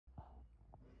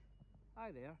Hi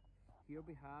there, here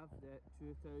we have the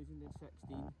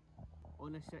 2016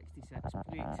 on a 66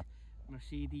 plate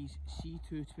Mercedes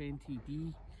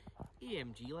C220d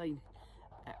AMG line.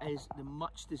 It is the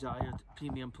much desired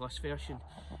Premium Plus version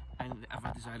in the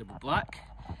ever desirable black,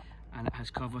 and it has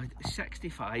covered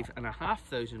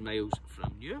 65,500 miles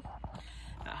from new.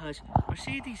 It has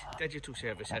Mercedes digital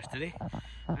service history,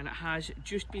 and it has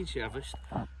just been serviced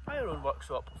by our own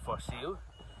workshop for sale.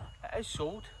 It is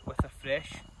sold with a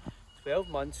fresh 12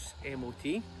 months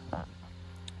MOT.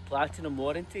 Platinum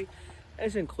warranty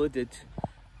is included,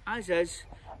 as is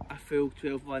a full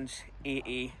 12 months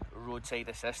AA roadside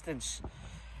assistance.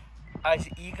 As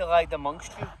eagle-eyed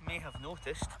amongst you may have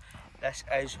noticed, this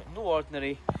is no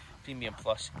ordinary Premium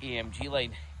Plus AMG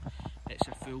line. It's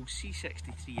a full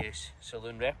C63S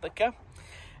saloon replica.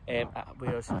 It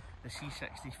wears the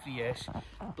C63S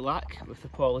black with the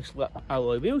polished lip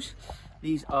alloy wheels.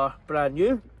 These are brand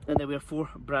new and they wear 4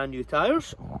 brand new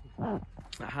tyres.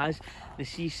 It has the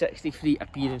C63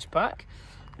 appearance pack,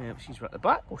 which is at the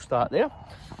back. We'll start there.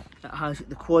 It has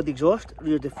the quad exhaust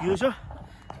rear diffuser,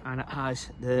 and it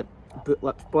has the boot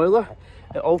lip spoiler.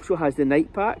 It also has the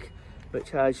night pack,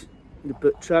 which has the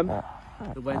boot trim,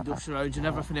 the window surrounds and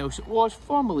everything else. It was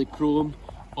formerly chrome,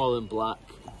 all in black.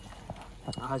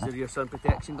 It has the rear sun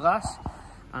protection glass,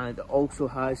 and it also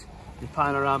has the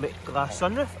panoramic glass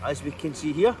sunroof, as we can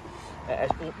see here. It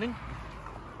is opening.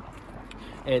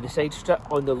 The side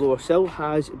strip on the lower sill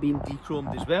has been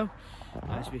de-chromed as well.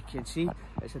 As we can see,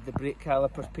 it's had the brake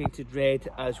calipers painted red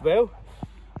as well.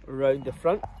 Around the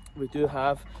front we do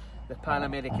have the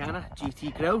Panamericana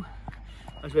GT grille,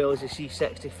 as well as the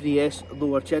C63S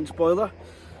lower chin spoiler,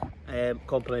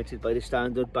 complemented by the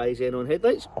standard bi-xenon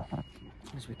headlights.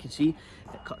 As we can see,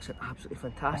 it cuts an absolutely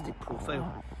fantastic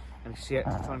profile and is set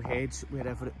to turn heads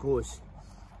wherever it goes.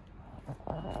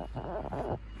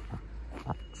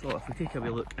 So if we take a wee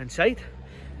look inside,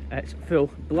 it's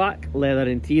full black leather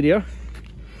interior,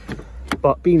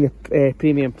 but being the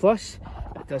Premium Plus,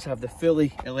 it does have the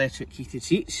fully electric heated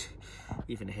seats,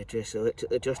 even the headrest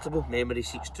electrically adjustable, memory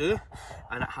seats too,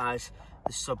 and it has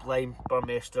the sublime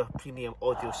Burmester premium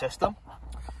audio system.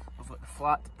 We've got the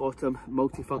flat bottom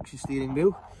multifunction steering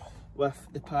wheel with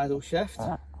the paddle shift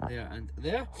there and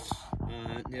there,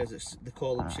 and there's the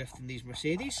column shift in these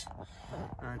Mercedes.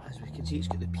 And as we can see, it's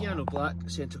got the piano black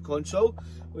centre console.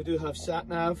 We do have sat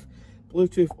nav,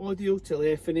 Bluetooth audio,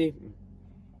 telephony,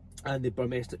 and the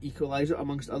Burmester equaliser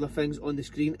amongst other things on the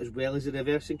screen, as well as the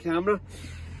reversing camera.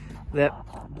 The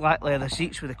black leather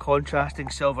seats with the contrasting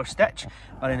silver stitch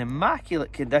are in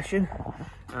immaculate condition,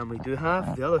 and we do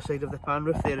have the other side of the pan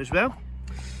roof there as well.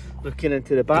 Looking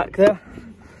into the back there,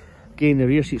 again the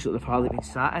rear seats look like they've hardly been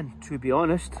sat in, to be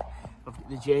honest. We've got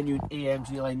the genuine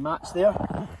AMG line mats there.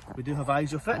 We do have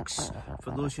Isofix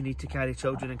for those who need to carry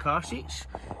children in car seats.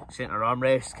 Centre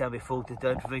armrests can be folded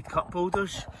down to provide cup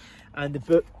holders, and the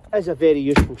boot is a very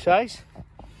useful size.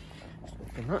 Just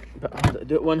that, but hard to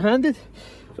do it one-handed.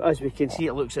 So as we can see,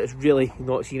 it looks like it's really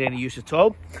not seen any use at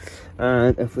all.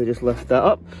 And if we just lift that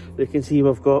up, we can see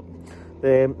we've got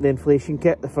the inflation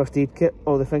kit, the first aid kit,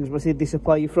 all the things Mercedes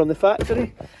supply you from the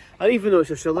factory. And even though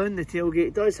it's a saloon, the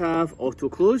tailgate does have auto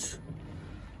close,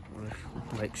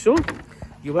 like so.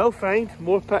 You will find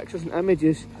more pictures and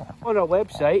images on our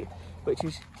website, which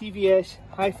is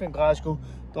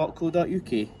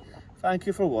tvs-glasgow.co.uk. Thank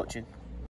you for watching.